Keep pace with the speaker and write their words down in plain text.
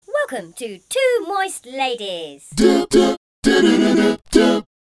Welcome to Two Moist Ladies.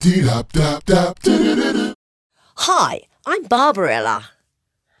 Hi, I'm Barbarella.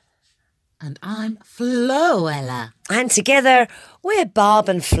 And I'm Floella. And together, we're Barb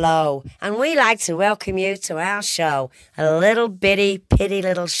and Flo. And we like to welcome you to our show. A little bitty, pitty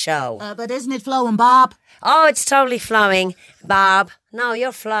little show. But isn't it Flo and Barb? Oh, it's totally flowing. Barb. No,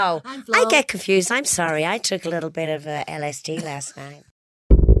 you're Flo. I'm Flo. I get confused. I'm sorry. I took a little bit of LSD last night.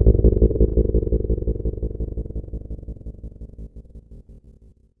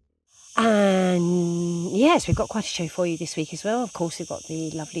 And yes, we've got quite a show for you this week as well. Of course, we've got the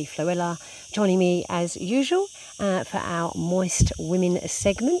lovely Floella joining me as usual for our Moist Women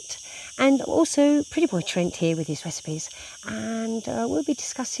segment. And also Pretty Boy Trent here with his recipes. And we'll be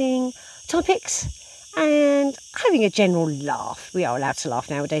discussing topics and having a general laugh. We are allowed to laugh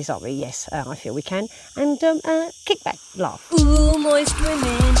nowadays, aren't we? Yes, I feel we can. And kick back, laugh. Ooh, moist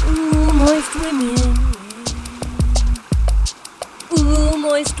women. Ooh, moist women. Ooh,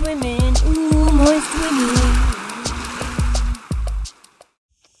 moist women. Ooh, moist women.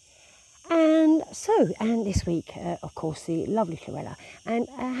 And this week, of course, the lovely Floella. And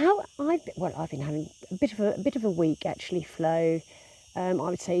I've been having a bit of a week actually, Flo. I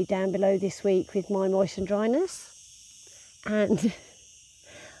would say down below this week with my moist and dryness. And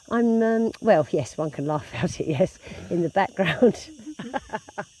I'm, yes, one can laugh about it, yes, in the background.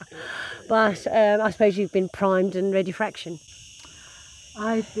 But I suppose you've been primed and ready for action.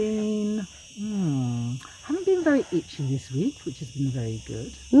 I've been... haven't been very itchy this week, which has been very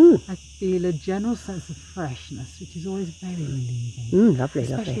good. I feel a general sense of freshness, which is always very relieving. Lovely,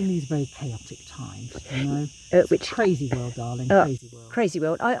 especially in these very chaotic times, you know. Crazy world, darling, crazy world. Crazy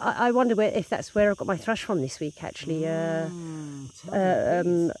world. I wonder if that's where I got my thrush from this week, actually,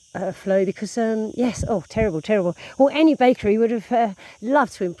 Flo, because, yes, terrible. Well, any bakery would have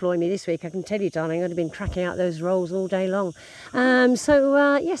loved to employ me this week, I can tell you, darling. I'd have been cracking out those rolls all day long.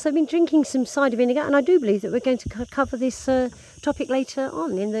 Yes, I've been drinking some cider vinegar, and I do believe that we're going to cover this topic later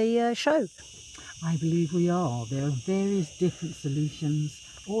on in the show. I believe we are. There are various different solutions,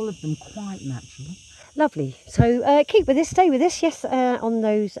 all of them quite natural. Lovely. So keep with us, stay with us, yes, on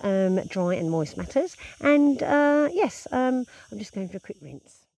those dry and moist matters. And yes, I'm just going for a quick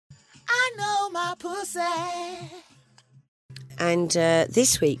rinse. I know my pussy. And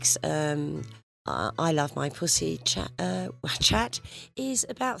this week's I Love My Pussy chat is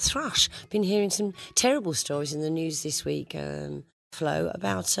about thrush. Been hearing some terrible stories in the news this week, Flo,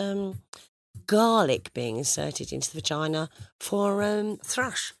 about garlic being inserted into the vagina for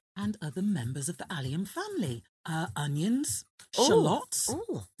thrush. And other members of the allium family. Onions, shallots.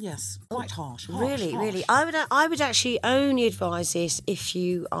 Oh. Yes, quite harsh. Really. I would actually only advise this if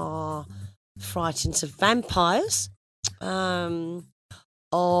you are frightened of vampires,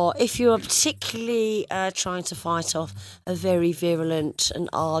 or if you are particularly trying to fight off a very virulent and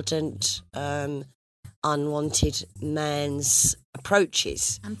ardent, unwanted man's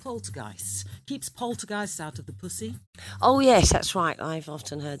approaches. And poltergeists. Keeps poltergeists out of the pussy. Oh, yes, that's right. I've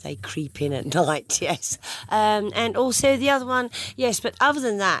often heard they creep in at night, yes. And also the other one, yes, but other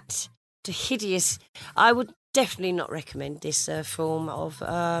than that, the hideous, I would definitely not recommend this form of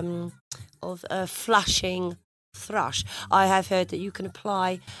flushing thrush. I have heard that you can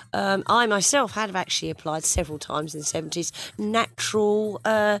apply, I myself have actually applied several times in the 70s, natural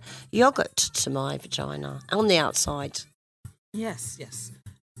yoghurt to my vagina on the outside. Yes.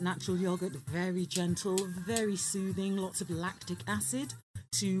 Natural yoghurt, very gentle, very soothing, lots of lactic acid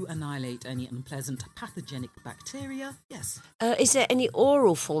to annihilate any unpleasant pathogenic bacteria. Yes. Is there any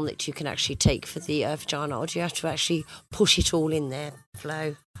oral form that you can actually take for the vagina, or do you have to actually push it all in there,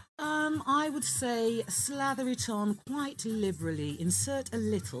 Flo? I would say slather it on quite liberally, insert a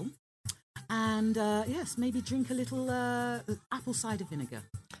little, and yes, maybe drink a little apple cider vinegar.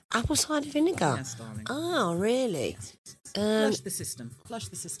 Apple cider vinegar? Yes, darling. Oh, really? Yes. Flush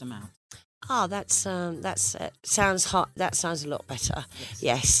the system out. Oh, that sounds hot. That sounds a lot better.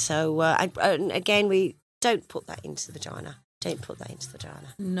 Yes. So, and again, we don't put that into the vagina. Don't put that into the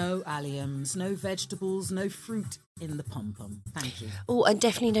vagina. No alliums, no vegetables, no fruit in the pom-pom. Thank you. Oh, and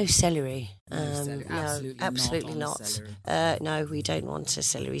definitely no celery. No celery. Absolutely not. Celery. No, we don't want a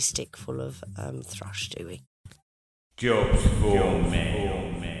celery stick full of thrush, do we? Jobs for men.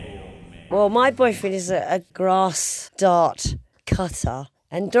 Well, my boyfriend is a grass dart cutter.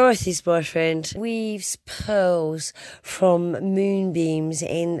 And Dorothy's boyfriend weaves pearls from moonbeams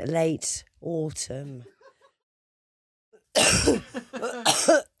in late autumn. You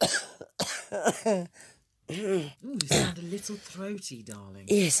sound a little throaty, darling.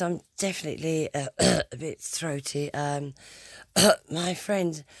 Yes, I'm definitely a bit throaty. My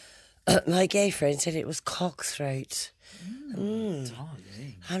friend My gay friend said it was cockthroat. Darling.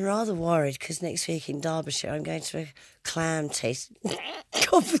 I'm rather worried because next week in Derbyshire I'm going to a clam taste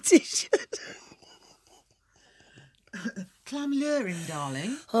competition. Clam luring,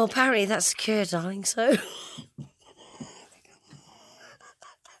 darling. Well, apparently that's secure, darling, so...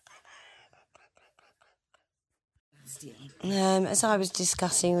 As I was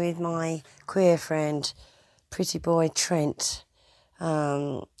discussing with my queer friend, Pretty Boy Trent,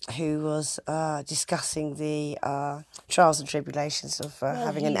 who was discussing the trials and tribulations of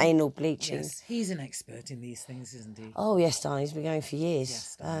having an anal bleaching. Yes, he's an expert in these things, isn't he? Oh, yes, darling, he's been going for years.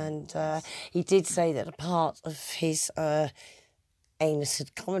 Yes, darling, and he did say that a part of his anus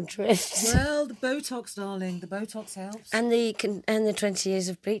had come adrift. Well, the Botox, darling. The Botox helps. And the 20 years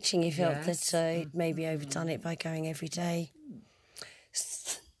of bleaching, he felt Yes. that he'd maybe overdone it by going every day.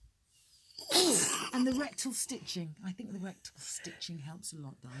 And the rectal stitching. I think the rectal stitching helps a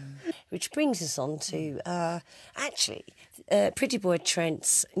lot, darling. Which brings us on to, Pretty Boy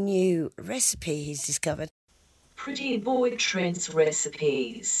Trent's new recipe he's discovered. Pretty Boy Trent's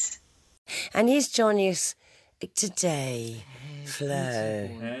recipes. And he's joining us today, Flo.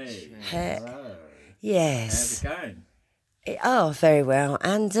 Hey. Hello. Yes. How's it going? Oh, very well.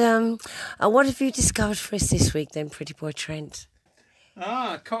 And what have you discovered for us this week then, Pretty Boy Trent?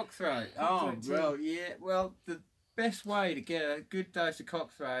 Cockthroat. Well, yeah. Well, the best way to get a good dose of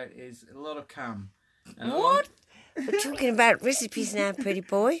cockthroat is a lot of cum. And What? We're talking about recipes now, Pretty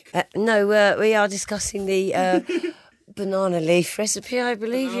Boy. No, we are discussing the banana leaf recipe, I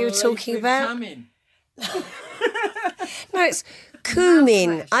believe you were talking about. Cumin. No, it's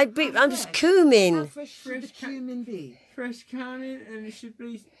cumin. I'm just cumin. Fresh should the cumin be? Fresh cumin, and it should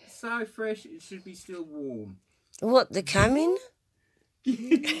be so fresh it should be still warm. What, the cumin?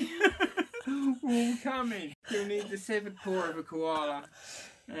 Warm cumin. You'll need the severed paw of a koala.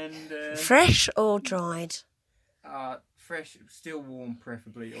 And Fresh or dried? fresh, still warm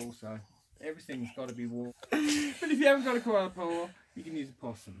preferably also. Everything's got to be warm. But if you haven't got a koala paw, you can use a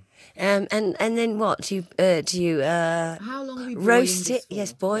possum. And then what? Do you How long are we boiling roast this it? for?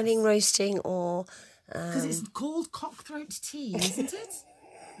 Yes, boiling, roasting, or Because it's called cockthroat tea, isn't it?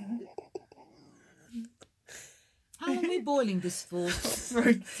 How long are we boiling this for?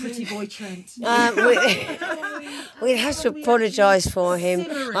 Pretty Boy Trent. we'd have to apologise for him.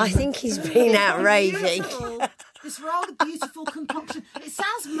 I think he's been out raving. This rather beautiful concoction. It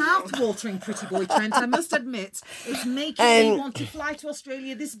sounds mouth-watering, Pretty Boy Trent, I must admit. It's making me want to fly to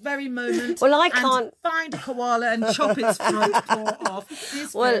Australia this very moment. Well, I and can't- find a koala and chop its throat paw off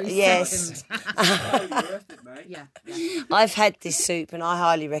this very yes. second. Oh, you're worth it, mate. Yeah. I've had this soup and I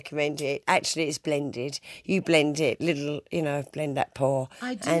highly recommend it. Actually, it's blended. You blend it, blend that paw.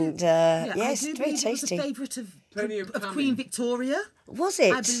 I do. And Yeah, yes, I do very believe it was tasty. a favourite of Plenty of Queen cumin. Victoria. Was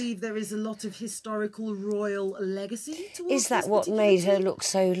it? I believe there is a lot of historical royal legacy towards Is that this what particular made her tea. look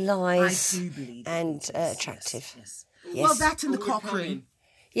so lithe I do believe and it is, attractive? Yes. Yes. Well, that and the All cock cumin. ring.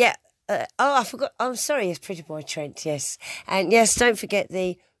 Yeah. I forgot. I'm sorry, it's Pretty Boy Trent, yes. And yes, don't forget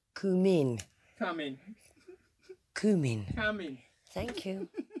the cumin. Cumin. Cumin. Cumin. Thank you.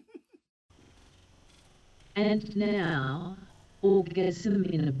 And now, orgasm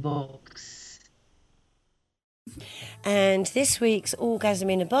in a box. And this week's Orgasm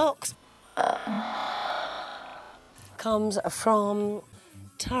in a Box comes from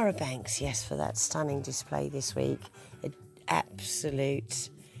Tara Banks, yes, for that stunning display this week. An absolute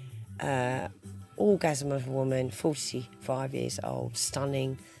orgasm of a woman, 45 years old,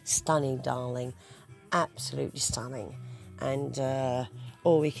 stunning, darling, absolutely stunning. And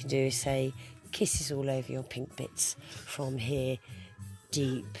all we can do is say kisses all over your pink bits from here,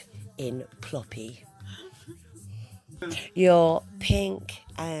 deep in Ploppy. Your pink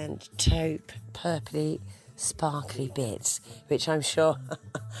and taupe, purpley, sparkly bits, which I'm sure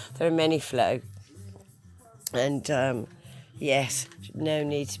there are many, Flo. And yes, no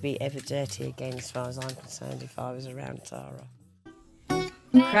need to be ever dirty again as far as I'm concerned if I was around Tara.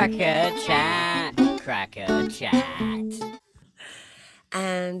 Cracker chat.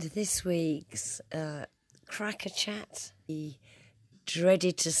 And this week's Cracker Chat, the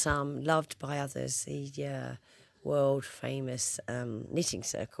dreaded to some, loved by others, the world famous knitting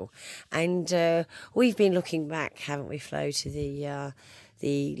circle. And we've been looking back, haven't we, Flo, to the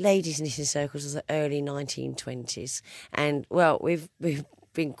ladies' knitting circles of the early 1920s. And, well, we've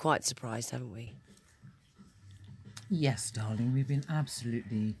been quite surprised, haven't we? Yes, darling, we've been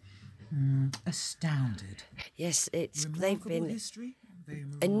absolutely astounded. Yes, they've Remarkable been history. Very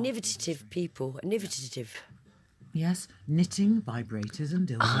remarkable innovative people, innovative. Yes, knitting, vibrators and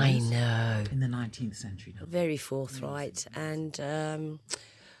dildos. I know. In the 19th century. Very forthright and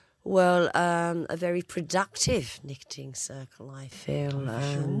Well, a very productive knitting circle, I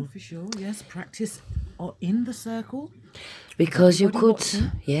feel. For sure, yes. Practice in the circle. Because you Everybody could,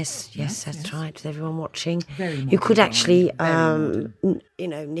 watching. yes, that's right, with everyone watching. Very You modern, could actually, darling,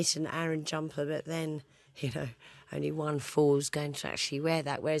 very knit an Aran jumper, but then, only one fool's going to actually wear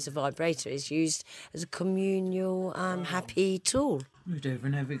that, whereas a vibrator is used as a communal, happy tool. Used over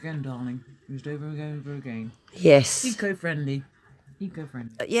and over again, darling. Used over and over again. Yes. Eco-friendly.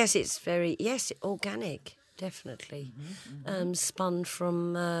 Eco-friendly. Yes, it's very, organic, definitely. Spun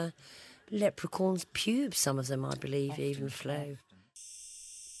from leprechaun's pubes, some of them, I believe, even flow.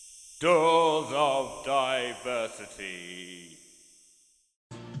 Doors of diversity.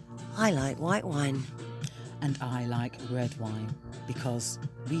 I like white wine. And I like red wine because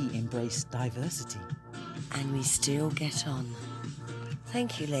we embrace diversity. And we still get on.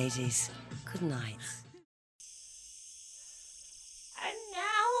 Thank you, ladies. Good night. And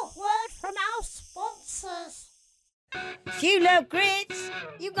now a word from our sponsors. If you love grits,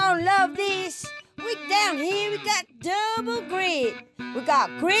 you're gonna love this. We down here, we got double grit. We got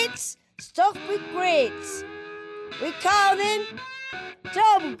grits stuffed with grits. We call them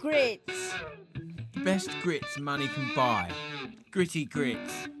double grits. The best grits money can buy. Gritty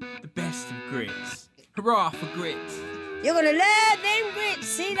grits. The best of grits. Hurrah for grits. You're gonna love them grits.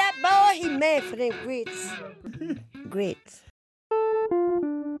 See that boy? He made for them grits. Grits.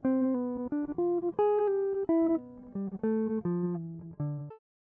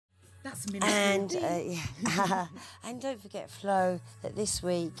 That's And and don't forget, Flo, that this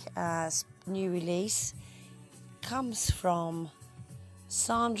week new release comes from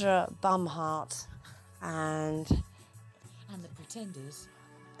Sandra Bumhart and the Pretenders.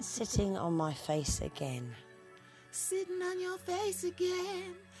 Sitting on My Face Again. Sitting on your face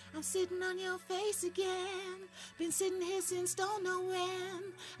again. I'm sitting on your face again. Been sitting here since don't know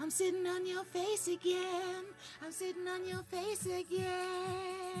when. I'm sitting on your face again. I'm sitting on your face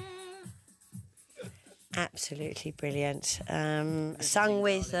again. Absolutely brilliant. Sung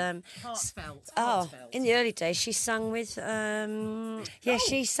with Heartfelt. in the early days she sung with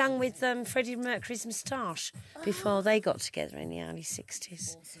she sung with Freddie Mercury's Moustache before they got together in the early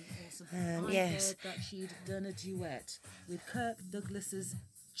 60s. Awesome. I yes. heard that she'd done a duet with Kirk Douglas's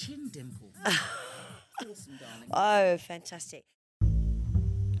Chin Dimple. Awesome, darling. Oh, fantastic.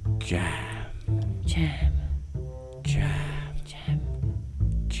 Jam. Jam. Jam. Jam.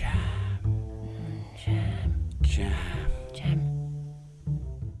 Jam. Jam. Jam. Jam.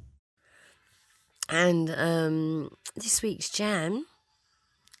 And this week's jam,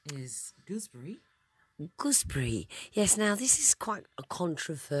 Is gooseberry. gooseberry. Yes, now this is quite a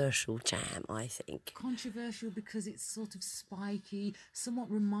controversial jam, I think. Controversial because it's sort of spiky, somewhat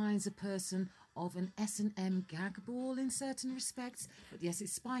reminds a person of an S&M gag ball in certain respects. But yes,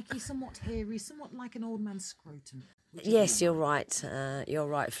 it's spiky, somewhat hairy, somewhat like an old man's scrotum. Yes, you're right. You're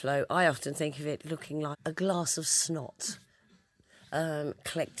right, Flo. I often think of it looking like a glass of snot.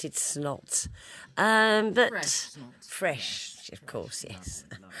 Collected snot. But Fresh snot. fresh, of course, yes.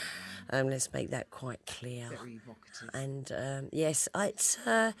 Let's make that quite clear. Very evocative. And yes, it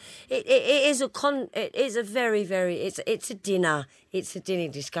is a very, very, it's a dinner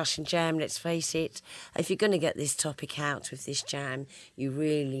discussion jam. Let's face it. If you're going to get this topic out with this jam, you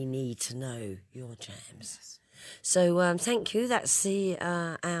really need to know your jams. Yes. So thank you. That's the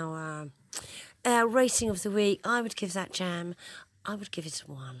our rating of the week. I would give that jam. I would give it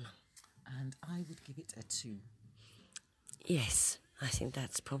a 1. And I would give it a 2. Yes, I think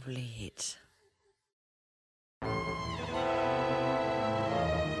that's probably it.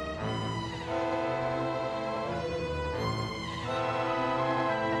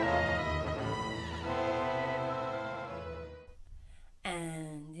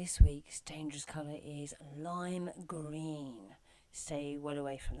 And this week's dangerous colour is lime green. Stay well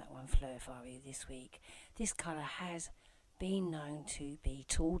away from that one, Flo, if I were you this week. This colour has been known to be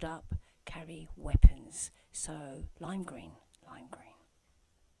tooled up, carry weapons. So, lime green.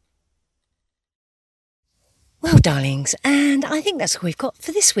 Well, darlings, and I think that's all we've got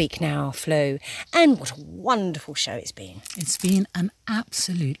for this week now, Flo. And what a wonderful show it's been. It's been an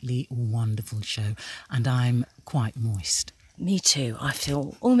absolutely wonderful show, and I'm quite moist. Me too. I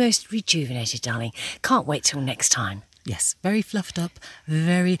feel almost rejuvenated, darling. Can't wait till next time. Yes, very fluffed up,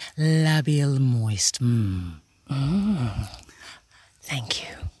 very labial moist. Thank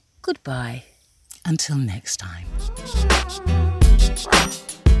you. Goodbye. Until next time.